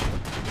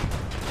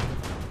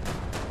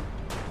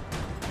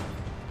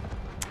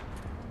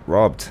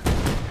 Robbed.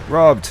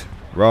 Robbed.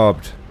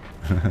 Robbed.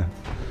 He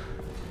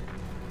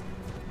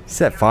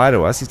set fire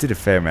to us. He did a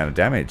fair amount of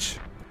damage.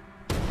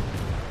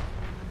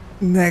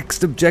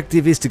 Next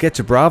objective is to get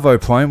to Bravo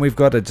Point. We've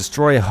got a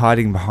destroyer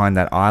hiding behind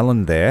that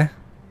island there.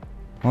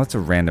 Well, that's a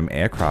random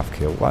aircraft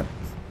kill. What?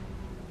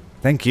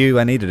 Thank you.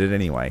 I needed it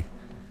anyway.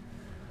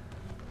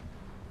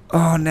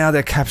 Oh, now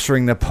they're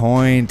capturing the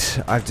point.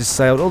 I've just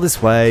sailed all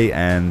this way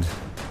and...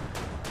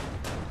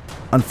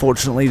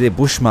 unfortunately, their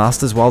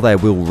Bushmasters, while they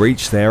will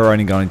reach there, are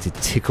only going to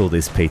tickle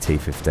this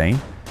PT-15.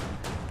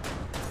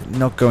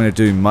 Not going to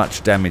do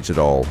much damage at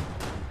all.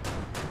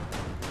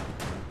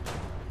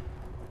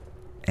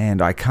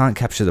 And I can't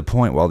capture the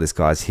point while this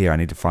guy's here. I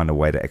need to find a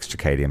way to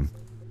extricate him.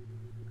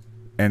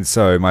 And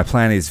so my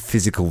plan is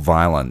physical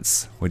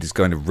violence. We're just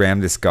going to ram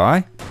this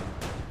guy.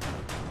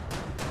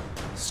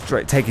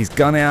 Straight, take his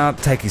gun out,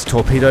 take his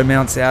torpedo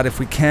mounts out if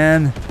we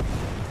can.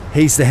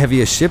 He's the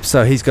heaviest ship,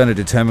 so he's going to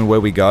determine where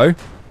we go.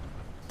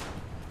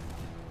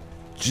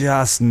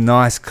 Just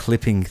nice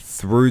clipping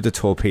through the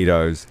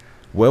torpedoes.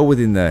 Well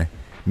within the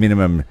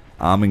minimum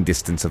arming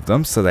distance of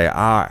them, so they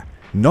are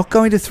not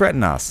going to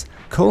threaten us.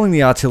 Calling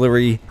the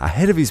artillery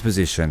ahead of his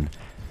position.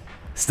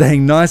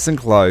 Staying nice and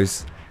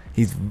close.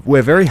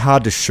 We're very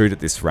hard to shoot at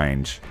this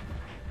range.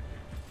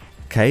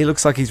 Okay,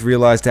 looks like he's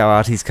realized our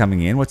artie's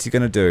coming in. What's he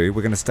going to do?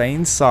 We're going to stay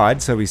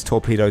inside so his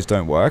torpedoes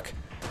don't work.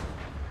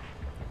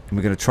 And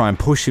we're going to try and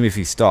push him if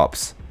he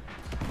stops.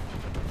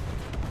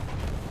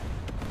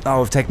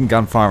 Oh, we've taken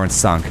gunfire and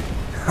sunk.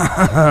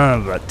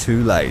 But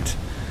too late.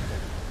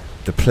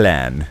 The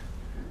plan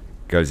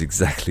goes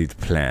exactly to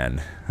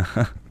plan.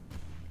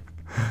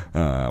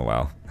 Oh,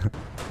 well.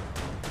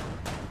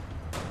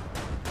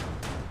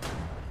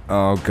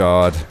 Oh,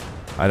 God.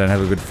 I don't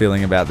have a good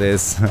feeling about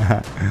this.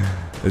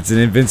 It's an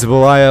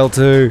invincible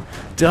IL-2.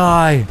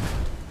 Die!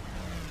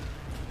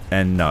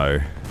 And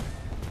no.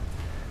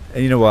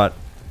 And you know what?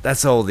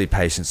 That's all the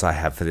patience I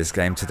have for this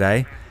game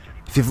today.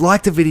 If you've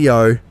liked the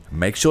video,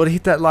 make sure to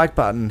hit that like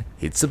button,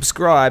 hit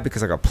subscribe,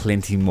 because I got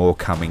plenty more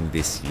coming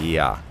this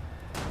year.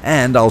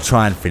 And I'll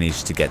try and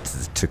finish to get to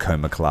the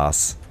Tacoma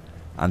class.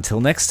 Until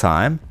next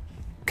time,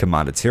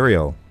 Commander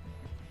Tyrael,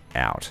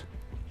 out.